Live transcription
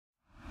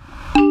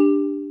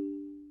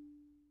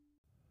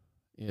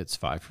It's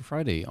 5 for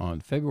Friday on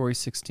February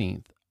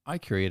 16th. I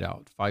curate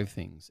out 5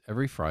 things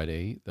every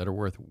Friday that are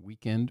worth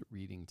weekend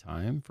reading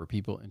time for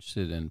people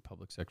interested in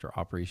public sector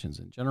operations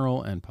in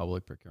general and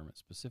public procurement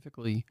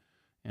specifically.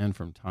 And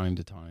from time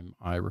to time,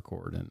 I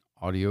record an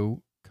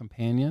audio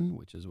companion,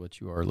 which is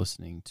what you are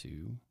listening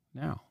to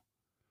now.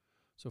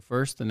 So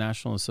first, the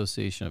National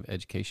Association of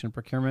Education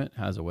Procurement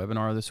has a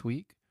webinar this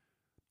week,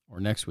 or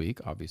next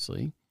week,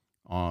 obviously,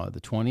 the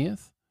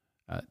 20th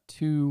at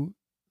 2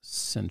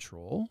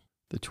 Central.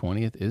 The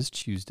 20th is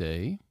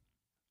Tuesday,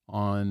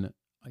 on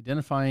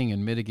identifying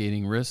and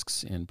mitigating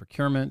risks in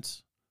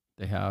procurement.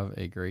 They have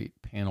a great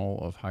panel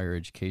of higher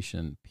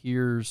education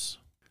peers.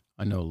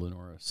 I know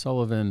Lenora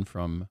Sullivan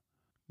from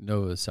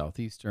NOAA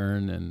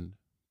Southeastern and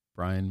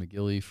Brian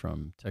McGilly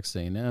from Texas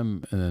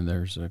A&M. And then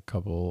there's a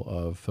couple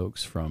of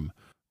folks from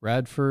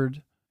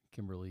Radford,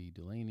 Kimberly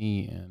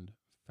Delaney and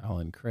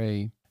Fallon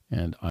Cray.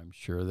 And I'm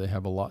sure they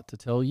have a lot to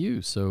tell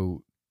you.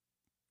 So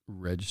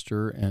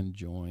register and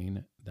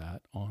join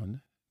that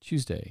on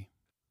Tuesday.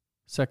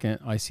 Second,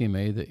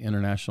 ICMA, the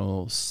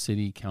International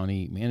City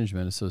County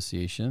Management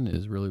Association,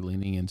 is really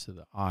leaning into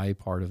the I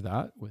part of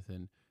that with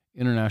an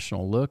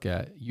international look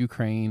at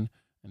Ukraine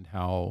and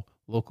how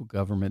local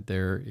government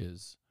there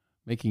is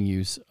making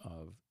use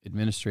of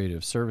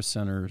administrative service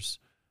centers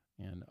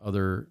and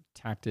other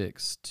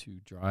tactics to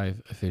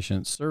drive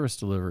efficient service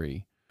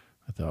delivery.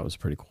 I thought it was a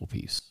pretty cool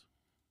piece.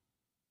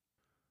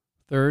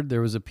 Third,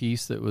 there was a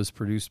piece that was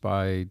produced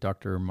by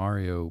Dr.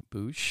 Mario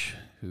Bush,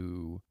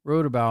 who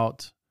wrote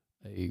about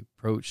an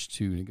approach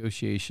to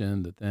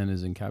negotiation that then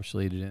is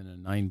encapsulated in a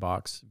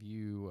 9-box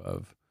view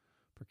of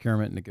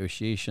procurement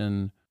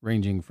negotiation,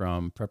 ranging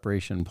from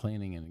preparation,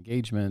 planning, and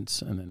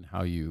engagements, and then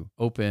how you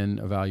open,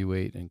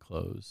 evaluate, and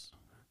close.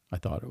 I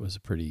thought it was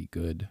a pretty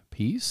good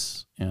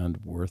piece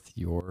and worth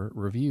your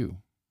review.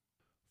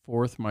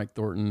 Fourth, Mike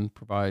Thornton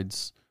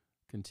provides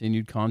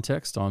continued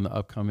context on the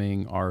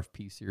upcoming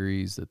RFP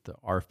series that the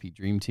RFP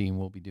Dream Team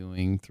will be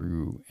doing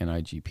through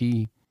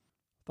NIGP.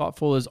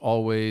 Thoughtful as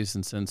always,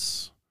 and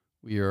since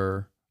we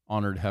are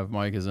honored to have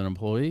Mike as an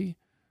employee,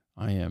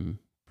 I am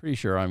pretty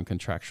sure I'm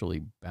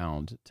contractually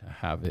bound to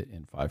have it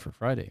in 5 for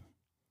Friday.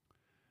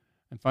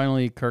 And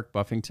finally, Kirk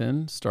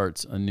Buffington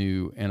starts a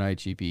new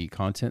NIGP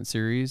content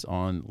series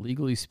on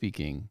legally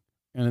speaking.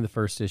 And in the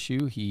first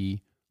issue,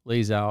 he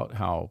lays out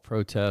how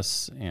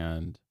protests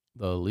and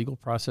the legal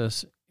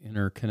process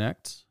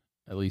interconnect,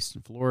 at least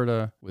in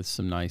Florida, with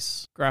some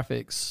nice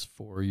graphics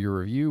for your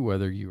review,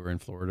 whether you are in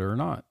Florida or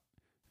not.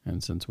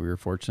 And since we were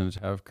fortunate to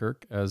have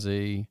Kirk as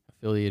a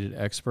affiliated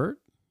expert,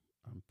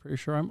 I'm pretty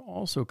sure I'm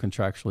also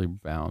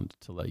contractually bound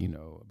to let you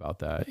know about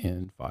that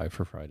in 5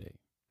 for Friday.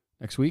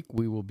 Next week,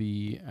 we will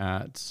be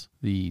at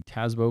the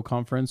TASBO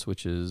conference,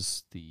 which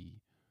is the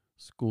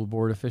school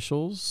board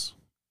officials.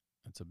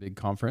 It's a big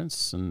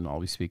conference, and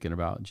I'll be speaking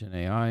about Gen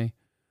AI.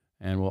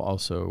 And we'll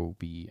also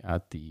be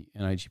at the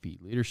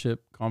NIGP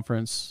Leadership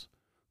Conference.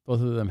 Both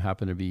of them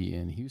happen to be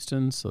in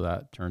Houston, so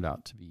that turned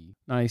out to be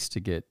nice to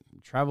get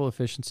travel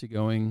efficiency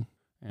going.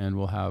 And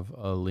we'll have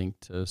a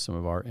link to some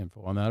of our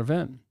info on that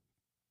event.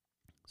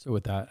 So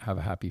with that, have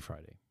a happy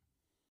Friday.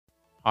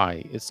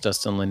 Hi, it's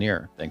Dustin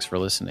Lanier. Thanks for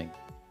listening.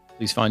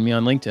 Please find me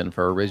on LinkedIn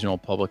for original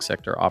public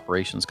sector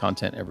operations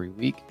content every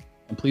week.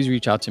 And please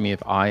reach out to me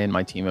if I and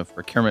my team of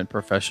procurement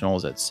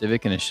professionals at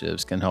Civic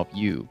Initiatives can help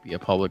you be a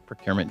public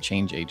procurement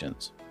change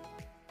agent.